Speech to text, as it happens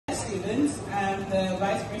students. I'm the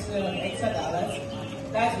Vice President of EXSSA Dallas.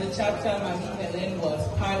 That's the chapter Mami Helen was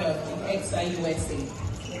part of in EXSSA USA.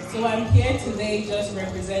 So I'm here today just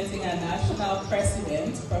representing our national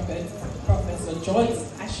president, Professor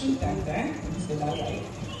Joyce Ashutanta. Right?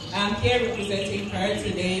 I'm here representing her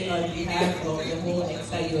today on behalf of the whole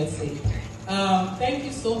EXSSA USA. Thank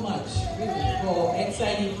you so much really, for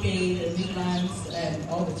EXSSA UK, the Midlands, and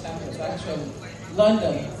all the chapters, actually.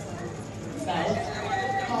 London, South,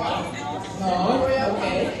 no,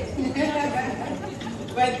 okay.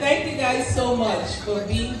 But thank you guys so much for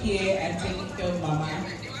being here and taking care of Mama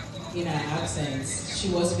in her absence. She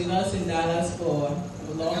was with us in Dallas for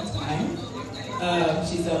a long time.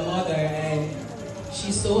 She's a mother, and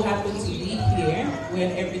she so happened to be here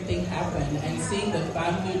when everything happened, and seeing the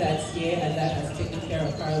family that's here and that has taken care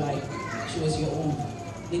of her like she was your own.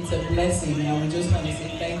 It's a blessing, and we just want to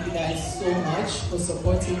say thank you guys so much for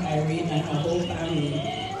supporting Irene and her whole family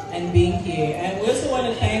and being here. And we also want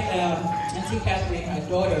to thank Auntie Catherine, her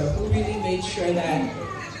daughter, who really made sure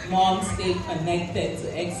that Mom stayed connected to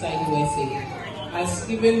EXSSA USA. As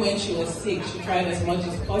even when she was sick, she tried as much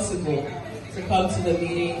as possible to come to the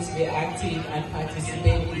meetings, be active, and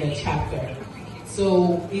participate in the chapter.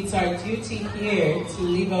 So it's our duty here to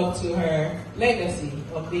live up to her legacy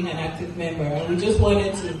of being an active member. And we just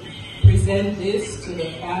wanted to present this to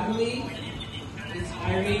the family. It's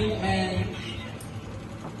Arrey and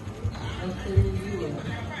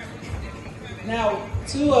now,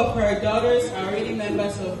 two of her daughters are already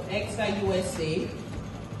members of EXSSA USA,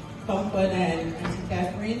 Comfort and Auntie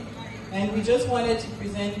Catherine. And we just wanted to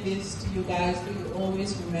present this to you guys so you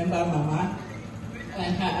always remember Mama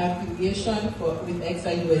and her affiliation with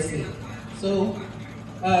EXSSA USA. So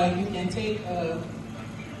you can take a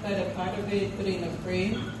part of it, put it in a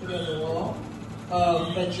frame, put it on the wall,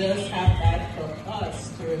 but just have that for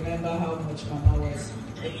us to remember how much Mama was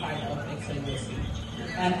a part of EXSSA USA.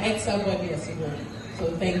 And EXSSA body as well.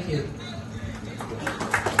 So thank you.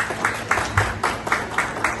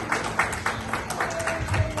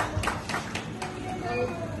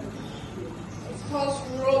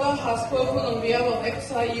 Rhoda has spoken on behalf of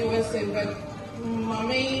EXSSA USA, but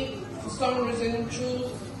Mommy, for some reason,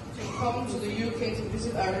 chose to come to the UK to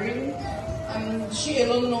visit Irene, and she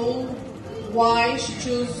alone knows why she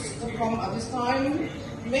chose to come at this time.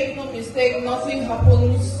 Make no mistake, nothing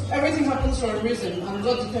happens, everything happens for a reason, and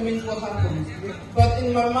God determines what happens. But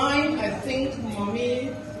in my mind, I think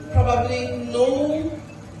Mommy probably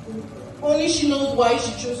only she knows why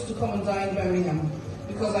she chose to come and die in Birmingham.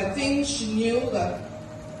 Because I think she knew that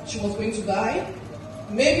she was going to die.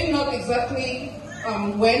 Maybe not exactly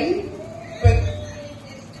when, but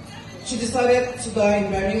she decided to die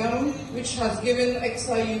in Birmingham, which has given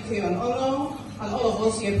EXSSA UK an honor, and all of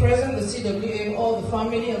us here present, the CWA, all the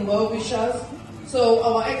family and well-wishers. So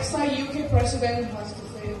our EXSSA UK president has to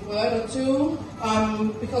say a word or two,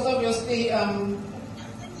 because obviously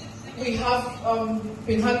we have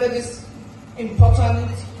been handed this important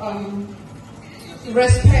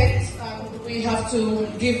respect, and we have to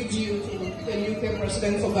give due to the UK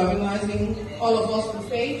president for galvanizing all of us on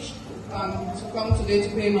stage to come today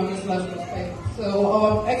to pay Mommy's last respect. So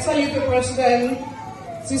our EXSSA UK president,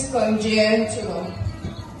 Sister Njien Chulo.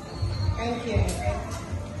 Thank you.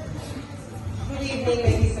 Good evening,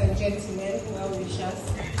 ladies and gentlemen, well-wishers.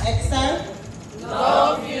 EXSSA,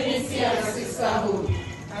 love, unity, and sisterhood.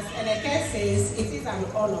 As Eneke says, it is an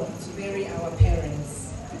honor to bury our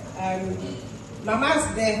parents.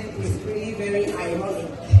 Mama's death is really very ironic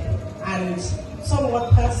and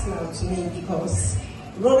somewhat personal to me, because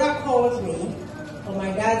Rhoda called me on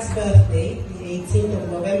my dad's birthday, the 18th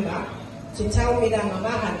of November, to tell me that Mama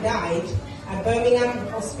had died at Birmingham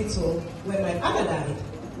Hospital when my father died.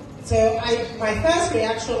 So my first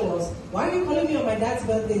reaction was, why are you calling me on my dad's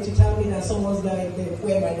birthday to tell me that someone's died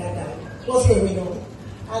where my dad died? What's going on?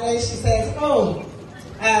 And then she says, oh,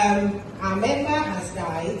 our member has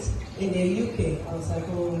died in the UK. I was like,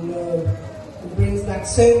 oh no, it brings back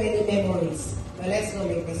so many memories. But let's not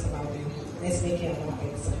make this about them. Let's make it about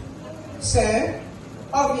EXSSA. So,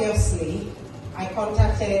 obviously, I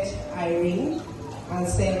contacted Irene and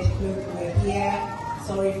said, look, we're here,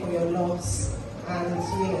 sorry for your loss, and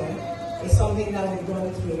it's something that we've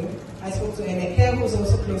gone through. I spoke to Eneke, who's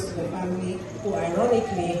also close to the family, who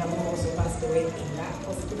ironically have also passed away in that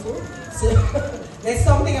hospital. So there's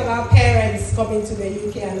something about parents coming to the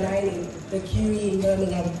UK and lining the QE in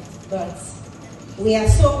Birmingham. But we are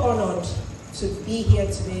so honored to be here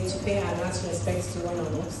today to pay our last respects to one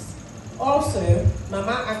of us. Also,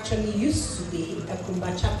 Mama actually used to be a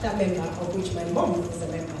Kumba chapter member, of which my mom is a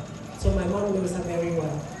member. So my mom knows her very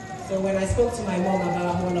well. So when I spoke to my mom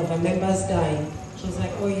about one of the members dying, She was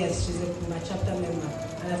like, oh yes, she's my chapter member.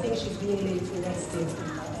 And I think she's being laid to rest in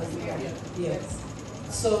yes.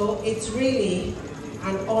 So it's really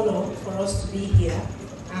an honor for us to be here.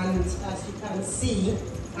 And as you can see,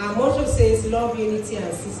 our motto says love, unity,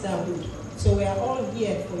 and sisterhood. So we are all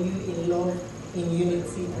here for you in love, in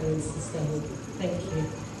unity, and in sisterhood. Thank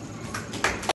you.